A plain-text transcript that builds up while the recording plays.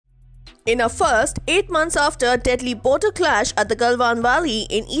In a first, 8 months after a deadly border clash at the Galwan Valley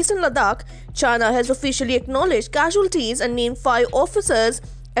in eastern Ladakh, China has officially acknowledged casualties and named 5 officers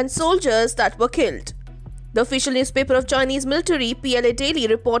and soldiers that were killed. The official newspaper of Chinese military, PLA Daily,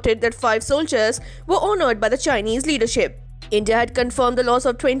 reported that 5 soldiers were honored by the Chinese leadership. India had confirmed the loss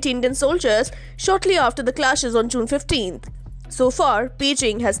of 20 Indian soldiers shortly after the clashes on June 15th. So far,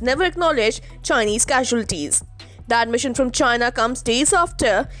 Beijing has never acknowledged Chinese casualties. The admission from China comes days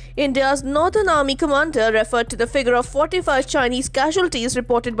after India's Northern Army commander referred to the figure of 45 Chinese casualties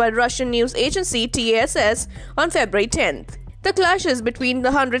reported by Russian news agency TASS on February 10th. The clashes between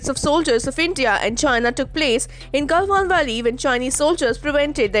the hundreds of soldiers of India and China took place in Galwan Valley when Chinese soldiers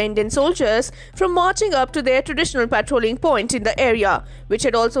prevented the Indian soldiers from marching up to their traditional patrolling point in the area, which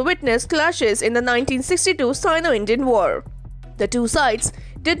had also witnessed clashes in the 1962 Sino-Indian War. The two sides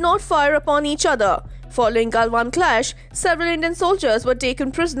did not fire upon each other. Following Galwan Clash, several Indian soldiers were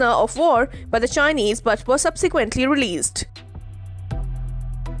taken prisoner of war by the Chinese but were subsequently released.